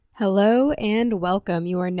Hello and welcome.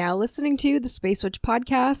 You are now listening to the Space Witch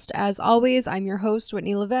podcast. As always, I'm your host,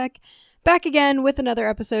 Whitney Levesque, back again with another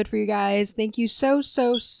episode for you guys. Thank you so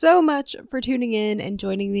much for tuning in and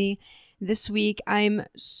joining me this week. I'm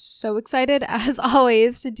so excited, as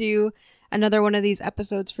always, to do another one of these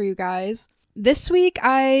episodes for you guys. This week,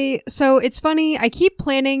 so it's funny, I keep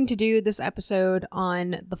planning to do this episode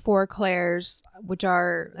on the four clairs, which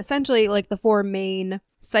are essentially like the four main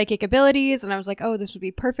psychic abilities, and I was like, oh, this would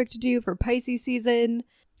be perfect to do for Pisces season.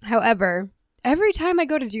 However, every time I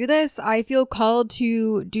go to do this, I feel called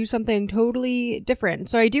to do something totally different.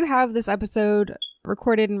 So I do have this episode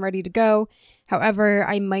recorded and ready to go. However,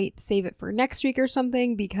 I might save it for next week or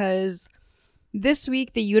something because this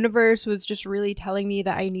week, the universe was just really telling me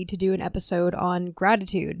that I need to do an episode on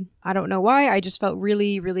gratitude. I don't know why, I just felt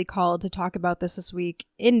really called to talk about this week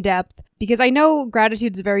in depth because I know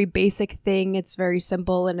gratitude's a very basic thing. It's very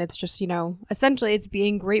simple and it's just, essentially it's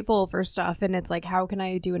being grateful for stuff. And it's like, how can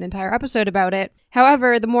I do an entire episode about it?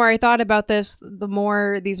 However, the more I thought about this, the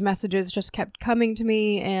more these messages just kept coming to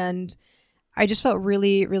me. And I just felt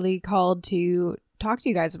really called to talk to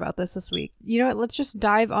you guys about this week. You know what, let's just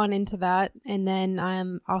dive on into that, and then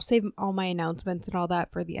I'll save all my announcements and all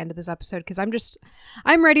that for the end of this episode because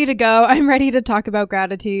I'm ready to go. I'm ready to talk about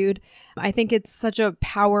gratitude. I think it's such a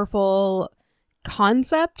powerful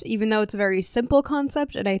concept, even though it's a very simple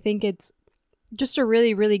concept, and I think it's just a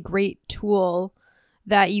really great tool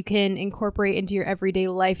that you can incorporate into your everyday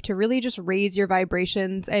life to really just raise your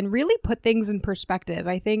vibrations and really put things in perspective.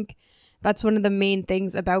 I think that's one of the main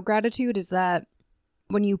things about gratitude is that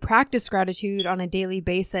when you practice gratitude on a daily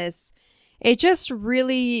basis, it just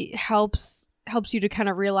really helps you to kind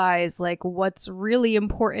of realize like what's really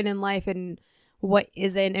important in life and what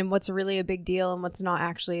isn't, and what's really a big deal and what's not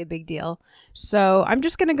actually a big deal. So I'm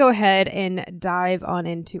just going to go ahead and dive on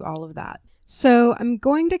into all of that. So I'm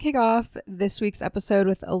going to kick off this week's episode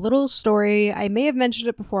with a little story. I may have mentioned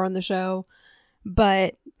it before on the show,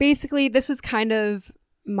 but basically this is kind of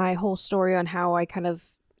my whole story on how I kind of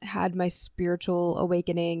had my spiritual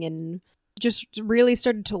awakening and just really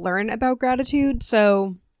started to learn about gratitude.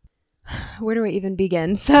 So where do I even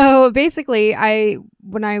begin? So basically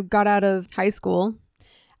when I got out of high school,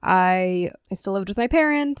 I still lived with my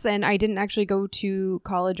parents, and I didn't actually go to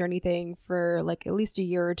college or anything for like at least a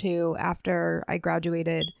year or two after I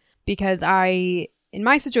graduated because in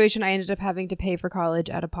my situation, I ended up having to pay for college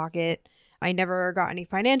out of pocket. I never got any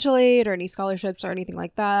financial aid or any scholarships or anything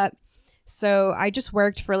like that. So I just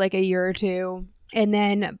worked for like a year or two, and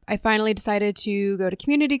then I finally decided to go to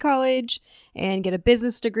community college and get a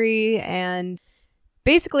business degree. And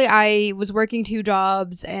basically I was working two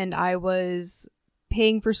jobs and I was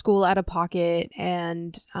paying for school out of pocket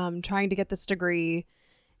and trying to get this degree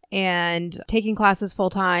and taking classes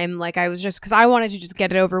full time. Like I was just, because I wanted to just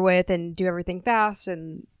get it over with and do everything fast,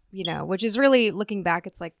 and which is really, looking back,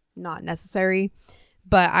 it's like not necessary.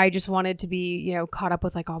 But I just wanted to be, caught up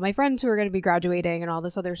with like all my friends who were going to be graduating and all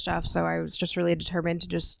this other stuff. So I was just really determined to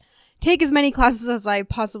just take as many classes as I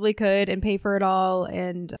possibly could and pay for it all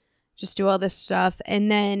and just do all this stuff.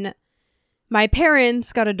 And then my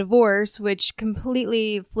parents got a divorce, which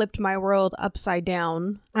completely flipped my world upside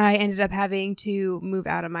down. I ended up having to move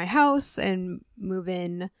out of my house and move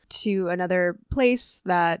in to another place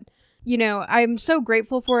that, I'm so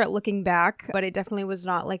grateful for it looking back, but it definitely was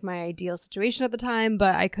not like my ideal situation at the time,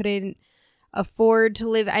 but I couldn't afford to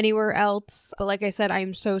live anywhere else. But like I said,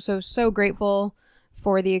 I'm so grateful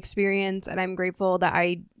for the experience, and I'm grateful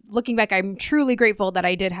that looking back, I'm truly grateful that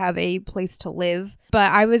I did have a place to live.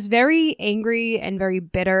 But I was very angry and very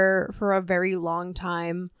bitter for a very long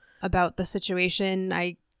time about the situation.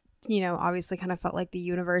 I, obviously kind of felt like the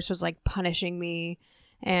universe was like punishing me.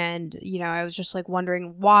 And, I was just like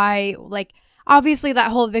wondering why, like, obviously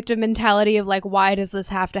that whole victim mentality of like, why does this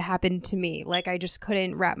have to happen to me? Like, I just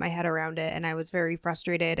couldn't wrap my head around it. And I was very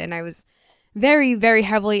frustrated, and I was very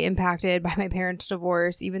heavily impacted by my parents'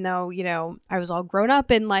 divorce, even though, I was all grown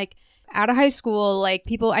up and like out of high school. Like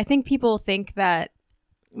I think people think that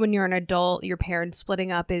when you're an adult, your parents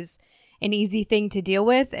splitting up is an easy thing to deal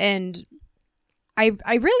with. And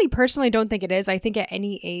I really personally don't think it is. I think at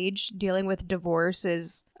any age, dealing with divorce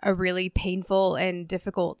is a really painful and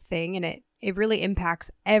difficult thing, and it really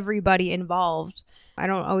impacts everybody involved. I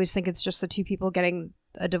don't always think it's just the two people getting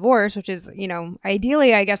a divorce, which is,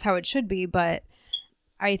 ideally, I guess, how it should be, but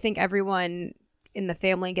I think everyone in the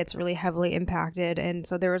family gets really heavily impacted, and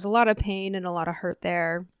so there was a lot of pain and a lot of hurt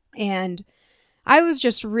there, and I was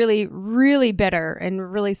just really bitter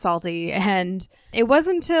and really salty, and it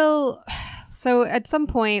wasn't until... So at some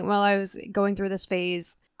point while I was going through this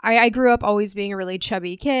phase, I grew up always being a really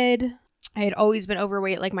chubby kid. I had always been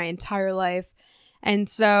overweight like my entire life. And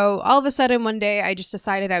so all of a sudden one day I just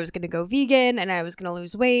decided I was going to go vegan and I was going to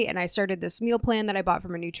lose weight. And I started this meal plan that I bought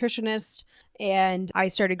from a nutritionist. And I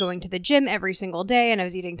started going to the gym every single day and I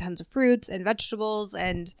was eating tons of fruits and vegetables.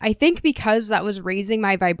 And I think because that was raising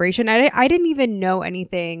my vibration, I didn't even know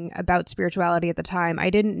anything about spirituality at the time.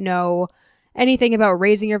 I didn't know anything about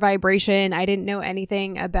raising your vibration. I didn't know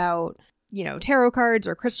anything about, tarot cards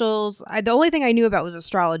or crystals. The only thing I knew about was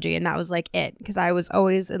astrology, and that was like it, because I was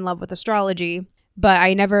always in love with astrology. But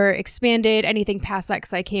I never expanded anything past that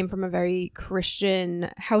because I came from a very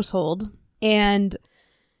Christian household. And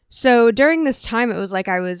so during this time, it was like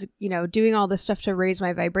I was, doing all this stuff to raise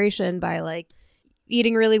my vibration by like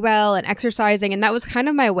eating really well and exercising. And that was kind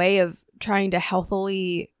of my way of trying to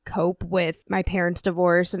healthily cope with my parents'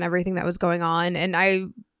 divorce and everything that was going on. And I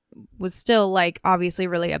was still like obviously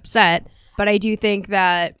really upset. But I do think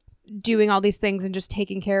that doing all these things and just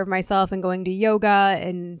taking care of myself and going to yoga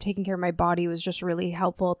and taking care of my body was just really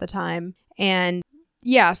helpful at the time. And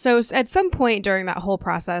yeah, so at some point during that whole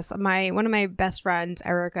process, one of my best friends,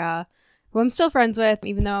 Erica, who I'm still friends with,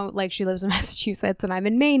 even though like she lives in Massachusetts and I'm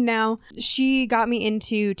in Maine now, she got me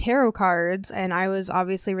into tarot cards and I was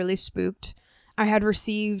obviously really spooked. I had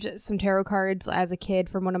received some tarot cards as a kid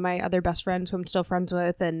from one of my other best friends who I'm still friends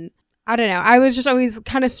with, and I don't know. I was just always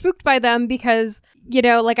kind of spooked by them because,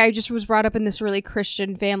 like I just was brought up in this really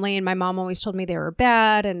Christian family and my mom always told me they were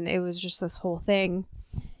bad and it was just this whole thing.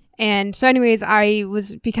 And so anyways,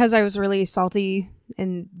 because I was really salty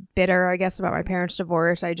and bitter, I guess, about my parents'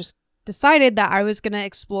 divorce, I just decided that I was going to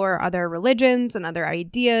explore other religions and other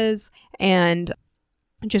ideas and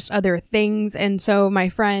just other things. And so my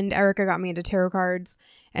friend Erica got me into tarot cards.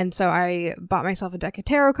 And so I bought myself a deck of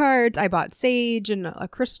tarot cards. I bought sage and a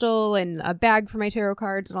crystal and a bag for my tarot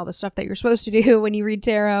cards and all the stuff that you're supposed to do when you read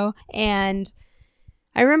tarot. And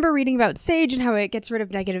I remember reading about sage and how it gets rid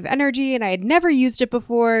of negative energy, and I had never used it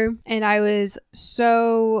before. And I was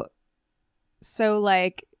so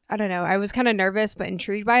like, I don't know, I was kind of nervous but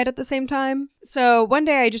intrigued by it at the same time. So one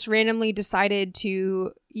day I just randomly decided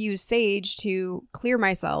to use sage to clear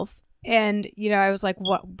myself. And, I was like,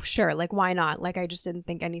 what? Sure. Like, why not? Like, I just didn't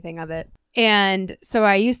think anything of it. And so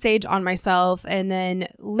I used sage on myself. And then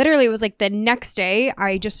literally it was like the next day,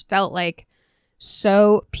 I just felt like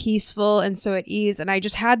so peaceful and so at ease. And I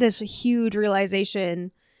just had this huge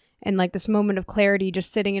realization and like this moment of clarity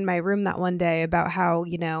just sitting in my room that one day about how,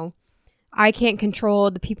 I can't control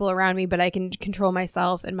the people around me, but I can control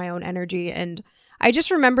myself and my own energy. And I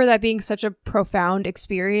just remember that being such a profound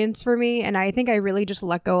experience for me. And I think I really just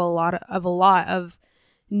let go a lot of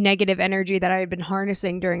negative energy that I had been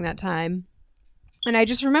harnessing during that time. And I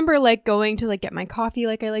just remember like going to like get my coffee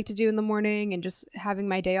like I like to do in the morning and just having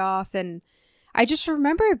my day off. And I just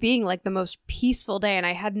remember it being like the most peaceful day. And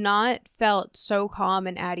I had not felt so calm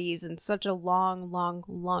and at ease in such a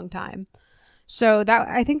long time. So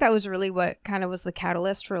I think that was really what kind of was the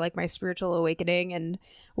catalyst for like my spiritual awakening and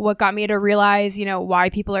what got me to realize, why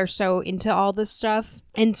people are so into all this stuff.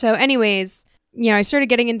 And so anyways, I started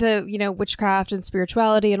getting into, witchcraft and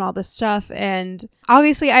spirituality and all this stuff. And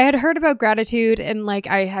obviously I had heard about gratitude and like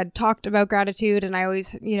I had talked about gratitude and I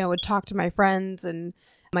always, would talk to my friends and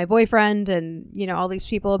my boyfriend and, all these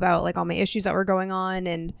people about like all my issues that were going on.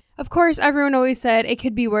 And of course, everyone always said it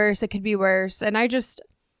could be worse. It could be worse. And I just,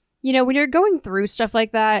 when you're going through stuff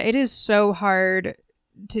like that, it is so hard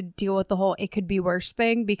to deal with the whole it could be worse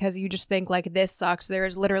thing because you just think like this sucks. There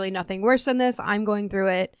is literally nothing worse than this. I'm going through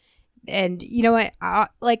it. And you know what?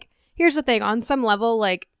 Like, here's the thing. On some level,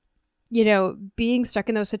 like, being stuck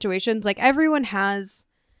in those situations, like everyone has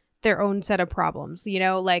their own set of problems,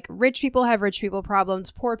 like rich people have rich people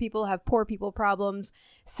problems, poor people have poor people problems,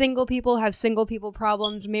 single people have single people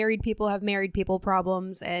problems, married people have married people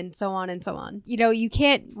problems, and so on and so on. You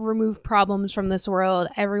can't remove problems from this world.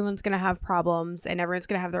 Everyone's going to have problems and everyone's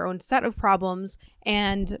going to have their own set of problems.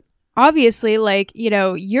 And obviously, like,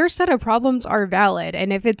 your set of problems are valid.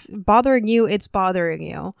 And if it's bothering you, it's bothering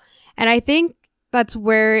you. And I think that's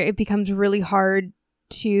where it becomes really hard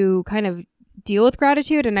to kind of deal with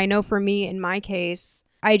gratitude. And I know for me, in my case,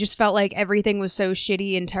 I just felt like everything was so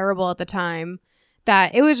shitty and terrible at the time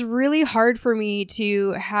that it was really hard for me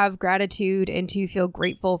to have gratitude and to feel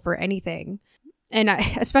grateful for anything. And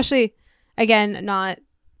I, especially, again, not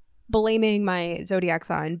blaming my zodiac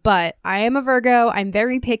sign, but I am a Virgo. I'm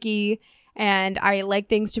very picky and I like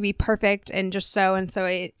things to be perfect and just so. And so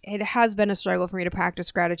it has been a struggle for me to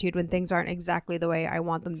practice gratitude when things aren't exactly the way I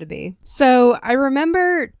want them to be. So I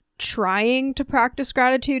remember trying to practice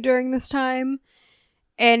gratitude during this time,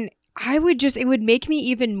 and it would make me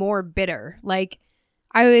even more bitter. Like,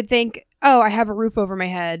 I would think, oh, I have a roof over my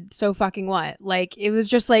head. So fucking what? Like, it was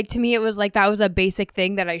just like, to me, it was like, that was a basic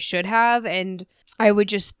thing that I should have. And I would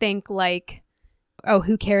just think like, oh,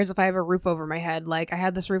 who cares if I have a roof over my head? Like, I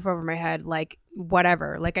had this roof over my head, like,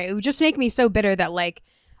 whatever. Like, it would just make me so bitter that, like,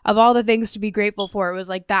 of all the things to be grateful for, it was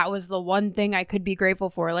like, that was the one thing I could be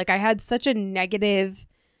grateful for. Like, I had such a negative,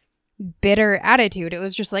 bitter attitude. It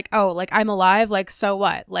was just like, oh, like, I'm alive, like, so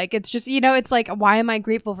what? Like, it's just, it's like, why am I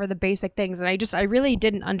grateful for the basic things? And I really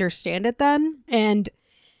didn't understand it then. And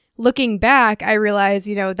looking back, I realized,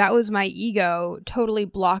 that was my ego totally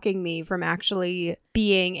blocking me from actually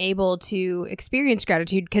being able to experience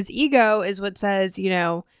gratitude, because ego is what says,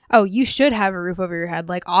 oh, you should have a roof over your head.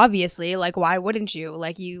 Like, obviously, like, why wouldn't you?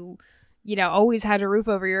 Like, you always had a roof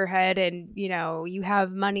over your head, and, you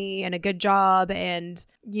have money and a good job, and,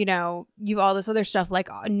 you've all this other stuff. Like,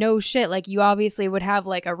 no shit. Like, you obviously would have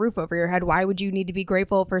like a roof over your head. Why would you need to be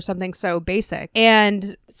grateful for something so basic?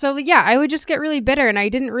 And so, yeah, I would just get really bitter, and I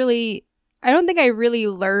don't think I really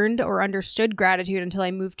learned or understood gratitude until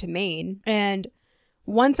I moved to Maine. And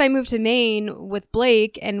once I moved to Maine with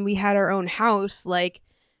Blake and we had our own house, like,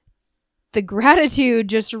 the gratitude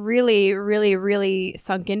just really, really, really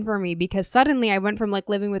sunk in for me, because suddenly I went from like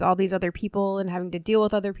living with all these other people and having to deal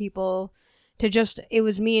with other people to just, it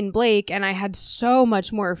was me and Blake, and I had so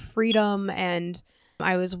much more freedom, and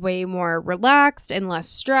I was way more relaxed and less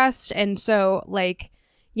stressed. And so like,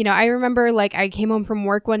 I remember like I came home from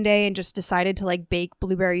work one day and just decided to like bake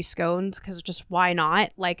blueberry scones, because just why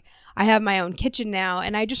not? Like, I have my own kitchen now,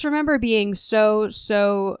 and I just remember being so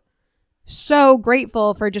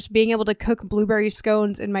grateful for just being able to cook blueberry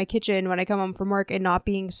scones in my kitchen when I come home from work, and not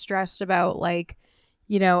being stressed about like,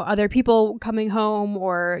 other people coming home,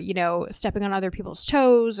 or, stepping on other people's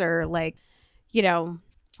toes, or like,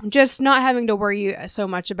 just not having to worry so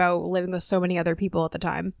much about living with so many other people at the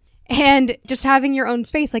time. And just having your own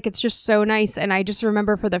space, like, it's just so nice. And I just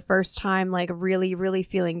remember for the first time, like, really, really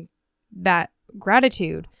feeling that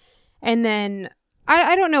gratitude. And then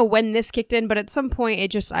I don't know when this kicked in, but at some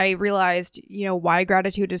point I realized, why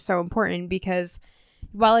gratitude is so important, because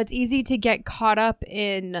while it's easy to get caught up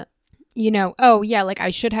in, oh yeah, like, I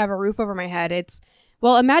should have a roof over my head. It's,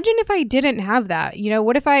 well, imagine if I didn't have that.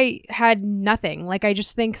 What if I had nothing? Like, I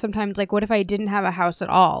just think sometimes, like, what if I didn't have a house at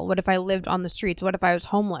all? What if I lived on the streets? What if I was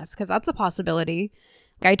homeless? Because that's a possibility.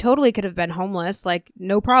 Like, I totally could have been homeless, like,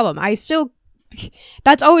 no problem.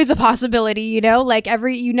 That's always a possibility, like,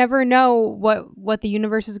 you never know what the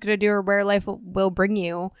universe is going to do or where life will bring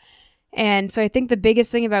you. And so I think the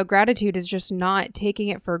biggest thing about gratitude is just not taking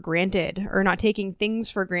it for granted, or not taking things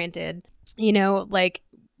for granted. Like,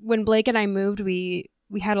 when Blake and I moved, we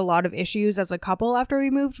had a lot of issues as a couple after we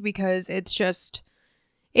moved, because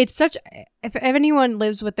if anyone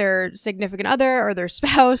lives with their significant other or their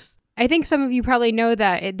spouse, I think some of you probably know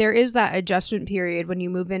that there is that adjustment period when you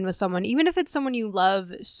move in with someone, even if it's someone you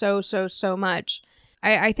love so much.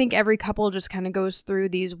 I think every couple just kind of goes through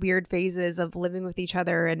these weird phases of living with each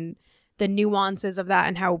other, and the nuances of that,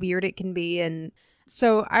 and how weird it can be. And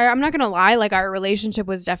so I'm not going to lie, like, our relationship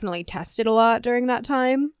was definitely tested a lot during that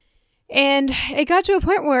time. And it got to a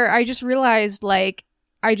point where I just realized, like,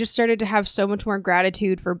 I just started to have so much more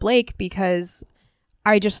gratitude for Blake, because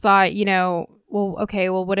I just thought, well, okay,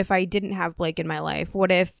 well, what if I didn't have Blake in my life?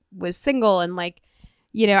 What if I was single? And like,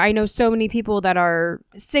 I know so many people that are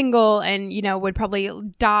single and, would probably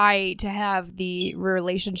die to have the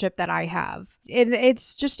relationship that I have.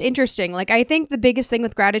 It's just interesting. Like, I think the biggest thing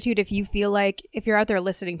with gratitude, if you're out there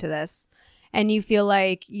listening to this and you feel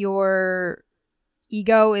like your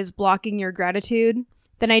ego is blocking your gratitude,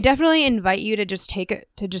 then I definitely invite you to just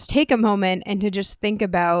take a moment and to just think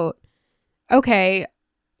about, okay,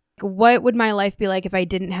 what would my life be like if I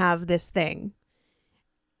didn't have this thing?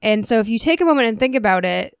 And so if you take a moment and think about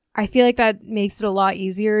it, I feel like that makes it a lot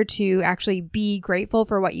easier to actually be grateful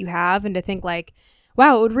for what you have, and to think like,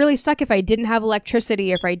 wow, it would really suck if I didn't have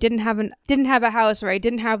electricity, or if I didn't have a house, or I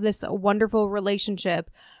didn't have this wonderful relationship,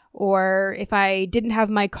 or if I didn't have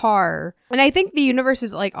my car. And I think the universe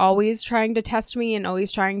is like always trying to test me, and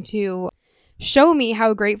always trying to show me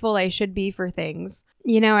how grateful I should be for things.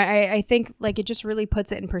 I think like it just really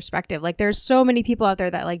puts it in perspective. Like, there's so many people out there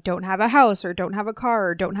that like don't have a house, or don't have a car,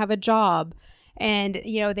 or don't have a job. And,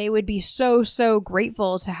 they would be so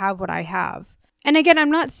grateful to have what I have. And again, I'm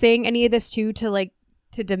not saying any of this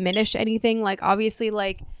to diminish anything. Like, obviously,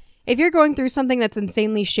 like, if you're going through something that's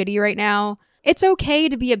insanely shitty right now, it's okay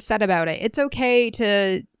to be upset about it. It's okay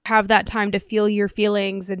to have that time to feel your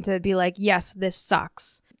feelings and to be like, yes, this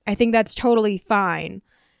sucks. I think that's totally fine.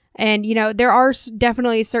 And, there are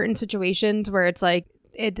definitely certain situations where it's like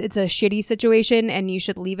it's a shitty situation and you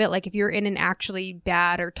should leave it. Like if you're in an actually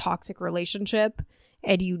bad or toxic relationship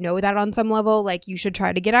and you know that on some level, like you should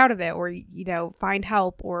try to get out of it, or, you know, find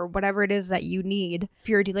help or whatever it is that you need. If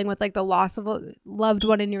you're dealing with like the loss of a loved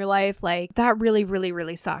one in your life, like that really, really,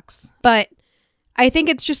 really sucks. But I think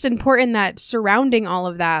it's just important that surrounding all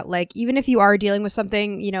of that, like even if you are dealing with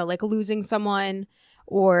something, you know, like losing someone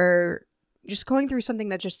or just going through something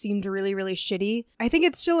that just seemed really, really shitty, I think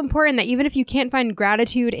it's still important that even if you can't find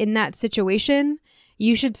gratitude in that situation,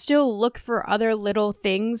 you should still look for other little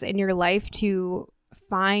things in your life to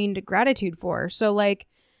find gratitude for. So like,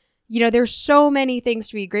 you know, there's so many things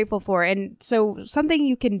to be grateful for. And so something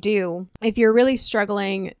you can do if you're really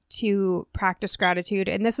struggling to practice gratitude,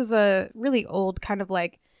 and this is a really old kind of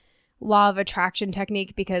like law of attraction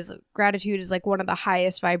technique, because gratitude is like one of the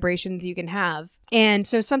highest vibrations you can have. And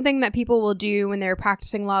so something that people will do when they're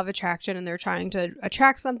practicing law of attraction and they're trying to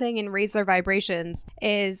attract something and raise their vibrations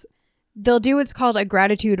is they'll do what's called a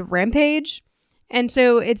gratitude rampage. And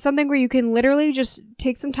so it's something where you can literally just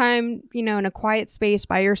take some time, you know, in a quiet space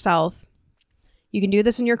by yourself. You can do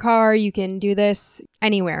this in your car. You can do this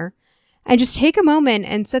anywhere. And just take a moment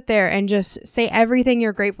and sit there and just say everything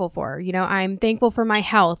you're grateful for. You know, I'm thankful for my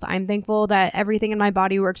health. I'm thankful that everything in my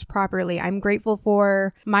body works properly. I'm grateful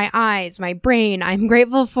for my eyes, my brain. I'm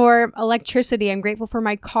grateful for electricity. I'm grateful for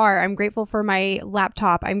my car. I'm grateful for my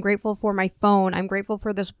laptop. I'm grateful for my phone. I'm grateful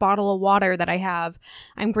for this bottle of water that I have.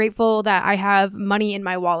 I'm grateful that I have money in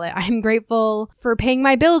my wallet. I'm grateful for paying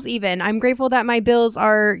my bills even. I'm grateful that my bills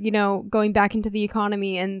are, you know, going back into the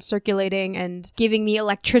economy and circulating and giving me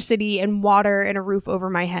electricity and water and a roof over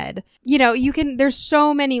my head. You know, there's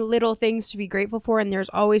so many little things to be grateful for, and there's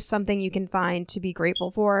always something you can find to be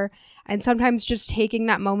grateful for. And sometimes just taking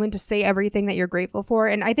that moment to say everything that you're grateful for.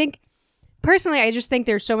 And I think, personally, I just think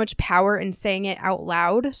there's so much power in saying it out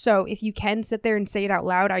loud. So if you can sit there and say it out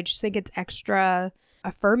loud, I just think it's extra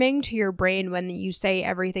affirming to your brain when you say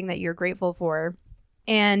everything that you're grateful for.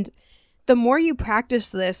 And the more you practice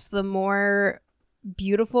this, the more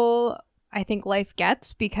beautiful I think life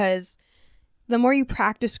gets, because the more you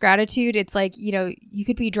practice gratitude, it's like, you know, you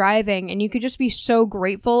could be driving and you could just be so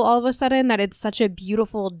grateful all of a sudden that it's such a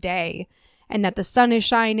beautiful day and that the sun is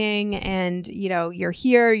shining and, you know, you're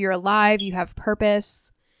here, you're alive, you have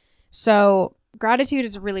purpose. So gratitude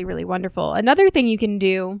is really, really wonderful. Another thing you can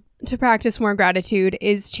do to practice more gratitude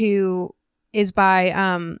another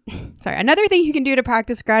thing you can do to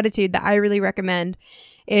practice gratitude that I really recommend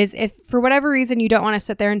is, if for whatever reason you don't want to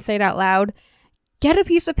sit there and say it out loud, get a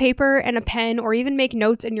piece of paper and a pen, or even make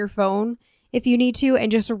notes in your phone if you need to,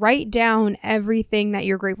 and just write down everything that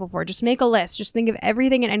you're grateful for. Just make a list. Just think of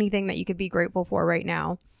everything and anything that you could be grateful for right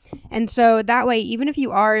now. And so that way, even if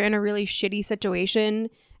you are in a really shitty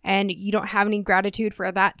situation and you don't have any gratitude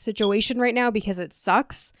for that situation right now because it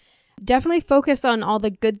sucks, definitely focus on all the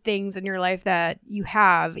good things in your life that you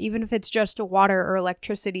have, even if it's just water or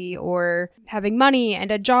electricity or having money and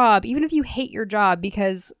a job, even if you hate your job.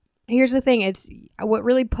 Because here's the thing, it's what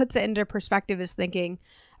really puts it into perspective is thinking,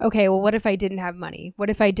 okay, well, what if I didn't have money? What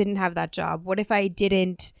if I didn't have that job? What if I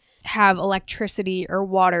didn't have electricity or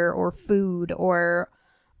water or food or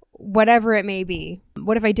whatever it may be?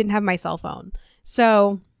 What if I didn't have my cell phone?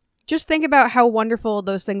 So just think about how wonderful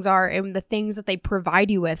those things are and the things that they provide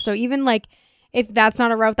you with. So even like if that's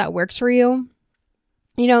not a route that works for you,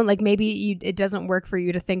 you know, like maybe it doesn't work for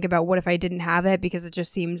you to think about what if I didn't have it because it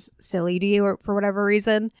just seems silly to you or for whatever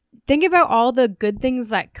reason. Think about all the good things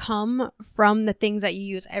that come from the things that you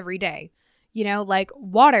use every day. You know, like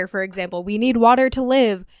water, for example. We need water to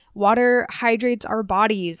live. Water hydrates our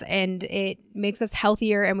bodies and it makes us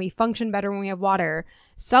healthier and we function better when we have water.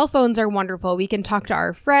 Cell phones are wonderful. We can talk to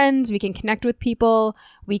our friends. We can connect with people.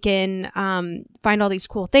 We can find all these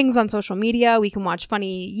cool things on social media. We can watch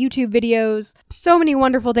funny YouTube videos. So many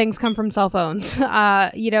wonderful things come from cell phones.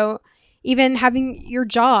 You know, even having your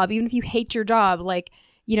job, even if you hate your job, like,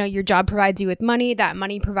 you know, your job provides you with money. That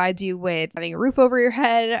money provides you with having a roof over your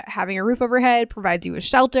head. Having a roof overhead provides you with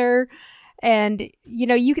shelter. And, you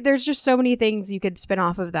know, there's just so many things you could spin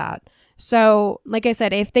off of that. So, like I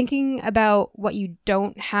said, if thinking about what you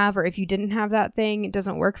don't have or if you didn't have that thing, it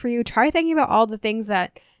doesn't work for you, try thinking about all the things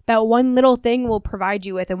that one little thing will provide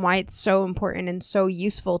you with and why it's so important and so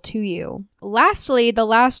useful to you. Lastly, the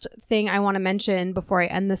last thing I want to mention before I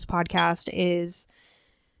end this podcast is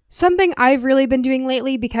something I've really been doing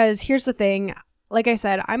lately, because here's the thing. Like I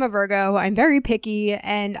said, I'm a Virgo. I'm very picky,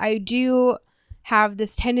 and I do have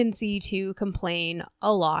this tendency to complain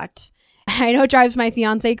a lot. I know it drives my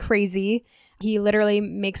fiance crazy. He literally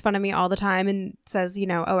makes fun of me all the time and says,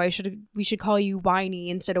 oh, we should call you Whiny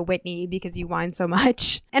instead of Whitney because you whine so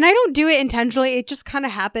much. And I don't do it intentionally. It just kind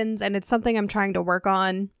of happens, and it's something I'm trying to work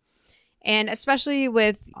on. And especially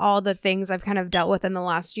with all the things I've kind of dealt with in the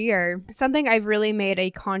last year, something I've really made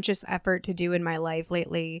a conscious effort to do in my life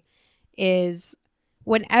lately is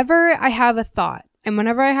whenever I have a thought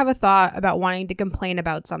about wanting to complain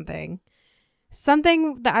about something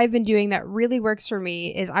that I've been doing that really works for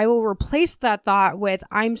me is I will replace that thought with,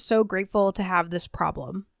 I'm so grateful to have this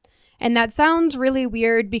problem. And that sounds really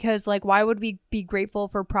weird because, like, why would we be grateful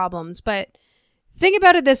for problems? But think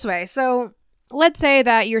about it this way. So let's say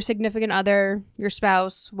that your significant other, your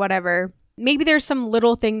spouse, whatever, maybe there's some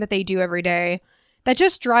little thing that they do every day that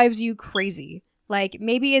just drives you crazy. Like,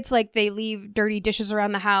 maybe it's like they leave dirty dishes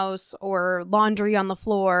around the house or laundry on the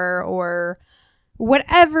floor or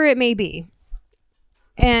whatever it may be.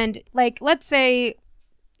 And, like, let's say,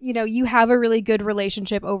 you have a really good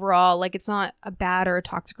relationship overall. Like, it's not a bad or a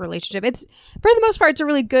toxic relationship. It's, for the most part, it's a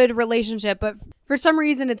really good relationship. But for some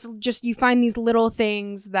reason, it's just you find these little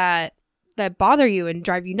things that bother you and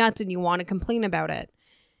drive you nuts and you want to complain about it.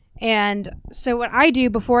 And so what I do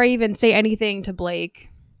before I even say anything to Blake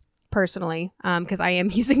personally, because I am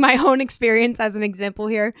using my own experience as an example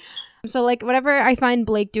here. So, like, whenever I find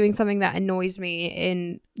Blake doing something that annoys me,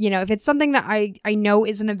 and, if it's something that I know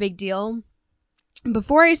isn't a big deal,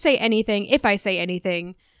 before I say anything, if I say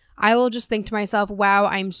anything, I will just think to myself, wow,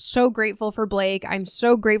 I'm so grateful for Blake. I'm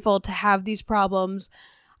so grateful to have these problems.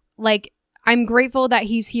 Like, I'm grateful that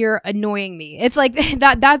he's here annoying me. It's like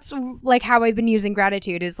that's like how I've been using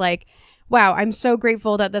gratitude is like, wow, I'm so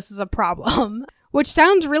grateful that this is a problem, which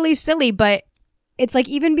sounds really silly, but it's like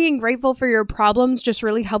even being grateful for your problems just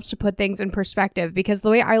really helps to put things in perspective, because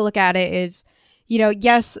the way I look at it is,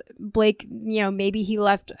 yes, Blake, maybe he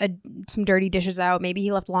left some dirty dishes out. Maybe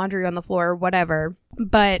he left laundry on the floor, whatever.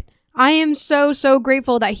 But I am so, so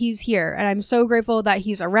grateful that he's here. And I'm so grateful that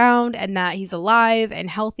he's around and that he's alive and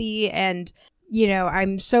healthy. And,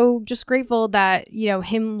 I'm so just grateful that,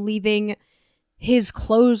 him leaving his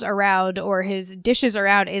clothes around or his dishes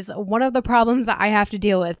around is one of the problems that I have to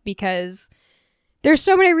deal with, because there's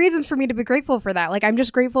so many reasons for me to be grateful for that. Like, I'm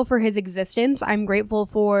just grateful for his existence. I'm grateful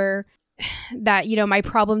for that, my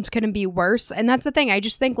problems couldn't be worse. And that's the thing. I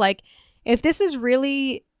just think, like, if this is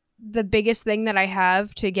really the biggest thing that I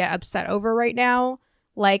have to get upset over right now,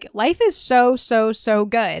 like, life is so, so, so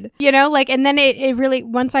good, and then it really,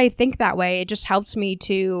 once I think that way, it just helps me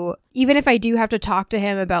to, even if I do have to talk to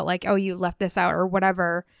him about, like, oh, you left this out or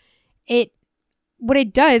whatever, what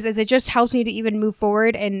it does is it just helps me to even move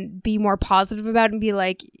forward and be more positive about it and be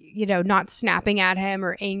like, not snapping at him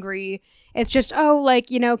or angry. It's just, oh, like,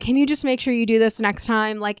 can you just make sure you do this next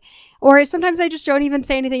time? Like, or sometimes I just don't even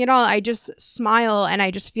say anything at all. I just smile and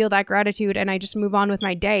I just feel that gratitude and I just move on with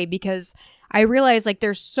my day, because I realize, like,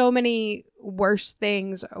 there's so many worse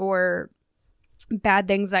things or bad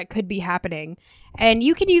things that could be happening. And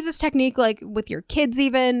you can use this technique, like, with your kids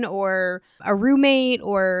even, or a roommate,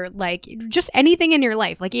 or, like, just anything in your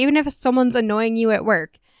life. Like, even if someone's annoying you at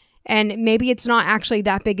work, and maybe it's not actually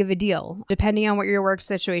that big of a deal, depending on what your work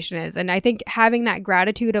situation is. And I think having that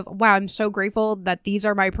gratitude of, wow, I'm so grateful that these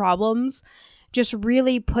are my problems, just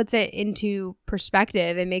really puts it into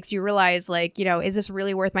perspective and makes you realize, like, is this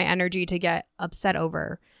really worth my energy to get upset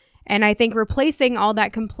over? And I think replacing all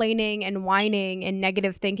that complaining and whining and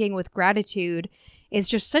negative thinking with gratitude is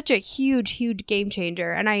just such a huge, huge game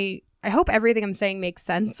changer. And I hope everything I'm saying makes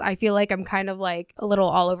sense. I feel like I'm kind of like a little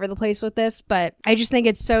all over the place with this, but I just think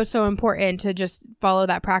it's so, so important to just follow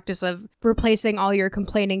that practice of replacing all your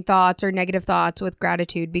complaining thoughts or negative thoughts with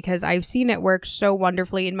gratitude, because I've seen it work so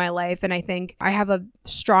wonderfully in my life. And I think I have a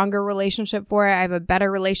stronger relationship for it. I have a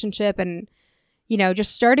better relationship, and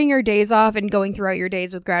just starting your days off and going throughout your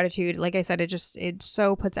days with gratitude, like I said, it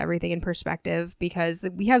so puts everything in perspective, because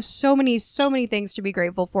we have so many things to be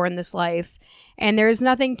grateful for in this life. And there is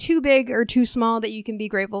nothing too big or too small that you can be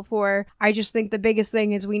grateful for. I just think the biggest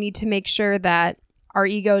thing is we need to make sure that our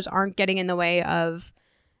egos aren't getting in the way of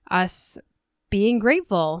us being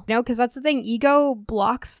grateful, because that's the thing. Ego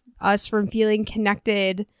blocks us from feeling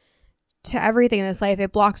connected to everything in this life.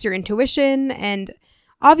 It blocks your intuition. And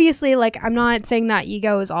obviously, like, I'm not saying that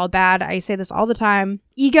ego is all bad. I say this all the time.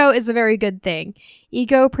 Ego is a very good thing.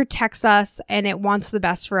 Ego protects us and it wants the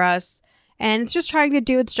best for us. And it's just trying to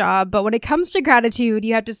do its job. But when it comes to gratitude,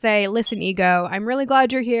 you have to say, listen, ego, I'm really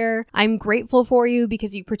glad you're here. I'm grateful for you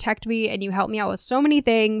because you protect me and you help me out with so many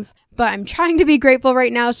things. But I'm trying to be grateful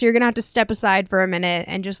right now. So you're going to have to step aside for a minute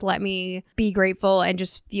and just let me be grateful and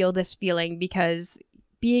just feel this feeling, because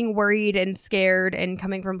being worried and scared and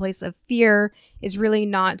coming from a place of fear is really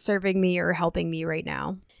not serving me or helping me right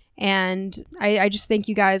now. And I just think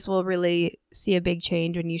you guys will really see a big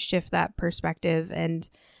change when you shift that perspective. And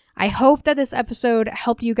I hope that this episode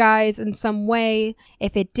helped you guys in some way.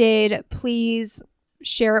 If it did, please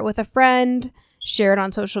share it with a friend. Share it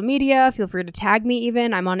on social media. Feel free to tag me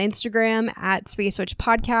even. I'm on Instagram at Space Witch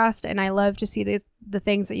Podcast, and I love to see the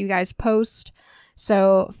things that you guys post.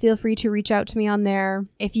 So feel free to reach out to me on there.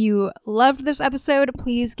 If you loved this episode,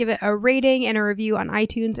 please give it a rating and a review on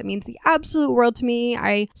iTunes. It means the absolute world to me.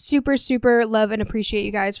 I super, super love and appreciate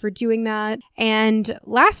you guys for doing that. And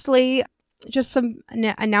lastly, just some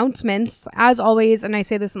announcements. As always, and I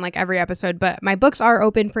say this in like every episode, but my books are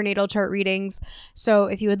open for natal chart readings. So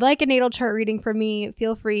if you would like a natal chart reading from me,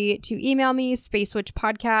 feel free to email me,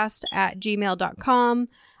 spacewitchpodcast@gmail.com.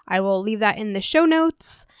 I will leave that in the show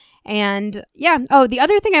notes. And yeah, the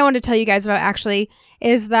other thing I want to tell you guys about actually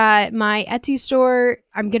is that my Etsy store,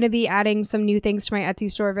 I'm going to be adding some new things to my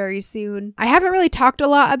Etsy store very soon. I haven't really talked a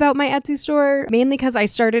lot about my Etsy store, mainly because I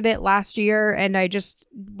started it last year and I just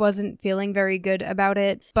wasn't feeling very good about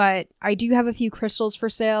it. But I do have a few crystals for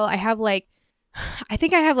sale. I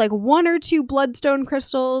think I have like 1 or 2 bloodstone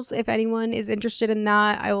crystals. If anyone is interested in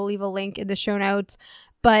that, I will leave a link in the show notes.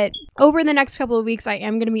 But over the next couple of weeks, I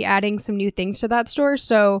am going to be adding some new things to that store.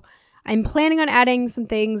 So I'm planning on adding some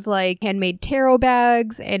things like handmade tarot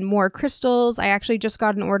bags and more crystals. I actually just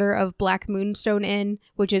got an order of Black Moonstone in,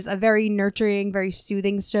 which is a very nurturing, very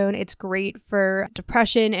soothing stone. It's great for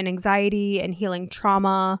depression and anxiety and healing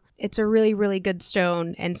trauma. It's a really, really good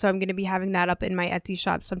stone. And so I'm going to be having that up in my Etsy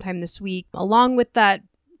shop sometime this week, along with that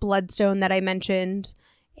bloodstone that I mentioned.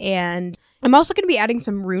 And I'm also going to be adding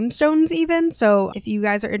some rune stones even. So if you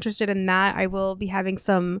guys are interested in that, I will be having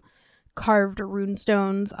some carved rune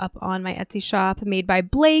stones up on my Etsy shop made by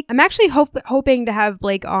Blake. I'm actually hoping to have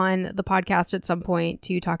Blake on the podcast at some point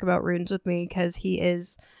to talk about runes with me, because he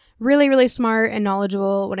is really, really smart and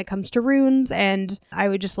knowledgeable when it comes to runes. And I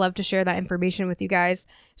would just love to share that information with you guys.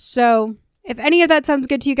 So if any of that sounds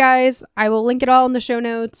good to you guys, I will link it all in the show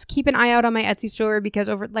notes. Keep an eye out on my Etsy store, because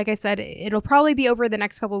like I said, it'll probably be over the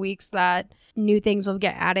next couple weeks that new things will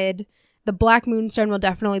get added. The Black Moonstone will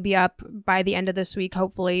definitely be up by the end of this week,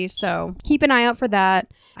 hopefully. So keep an eye out for that.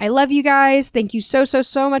 I love you guys. Thank you so, so,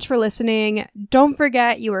 so much for listening. Don't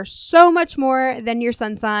forget, you are so much more than your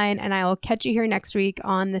sun sign, and I will catch you here next week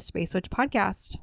on the Space Witch Podcast.